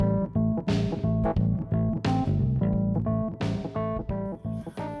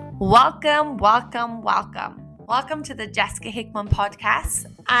Welcome to the Jessica Hickman podcast.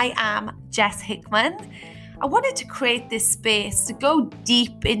 I am Jess Hickman. I wanted to create this space to go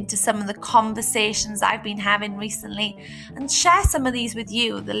deep into some of the conversations I've been having recently and share some of these with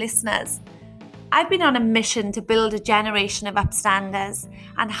you, the listeners. I've been on a mission to build a generation of upstanders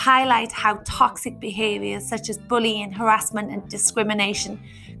and highlight how toxic behaviours such as bullying, harassment and discrimination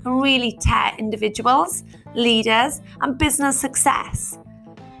can really tear individuals, leaders and business success.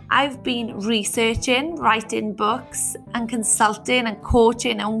 I've been researching, writing books and consulting and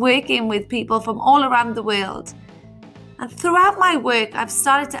coaching and working with people from all around the world. And throughout my work, I've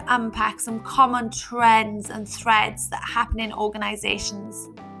started to unpack some common trends and threads that happen in organisations.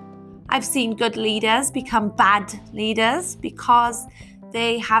 I've seen good leaders become bad leaders because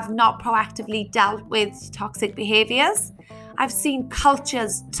they have not proactively dealt with toxic behaviours. I've seen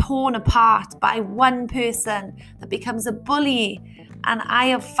cultures torn apart by one person that becomes a bully. And I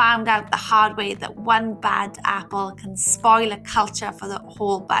have found out the hard way that one bad apple can spoil a culture for the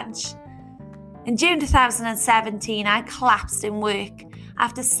whole bunch. In June 2017, I collapsed in work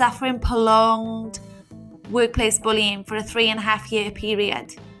after suffering prolonged workplace bullying for a 3.5-year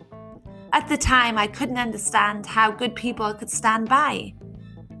period. At the time, I couldn't understand how good people could stand by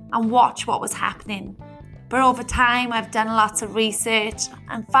and watch what was happening. But over time, I've done lots of research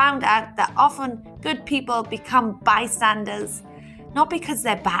and found out that often good people become bystanders. Not because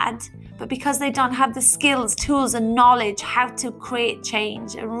they're bad, but because they don't have the skills, tools, and knowledge how to create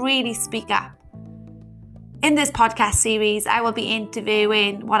change and really speak up. In this podcast series, I will be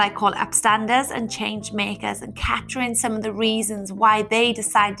interviewing what I call upstanders and change makers and capturing some of the reasons why they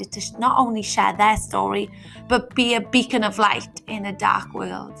decided to not only share their story, but be a beacon of light in a dark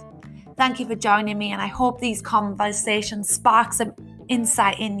world. Thank you for joining me, and I hope these conversations spark some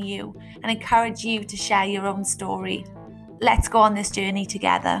insight in you and encourage you to share your own story. Let's go on this journey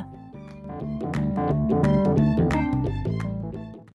together.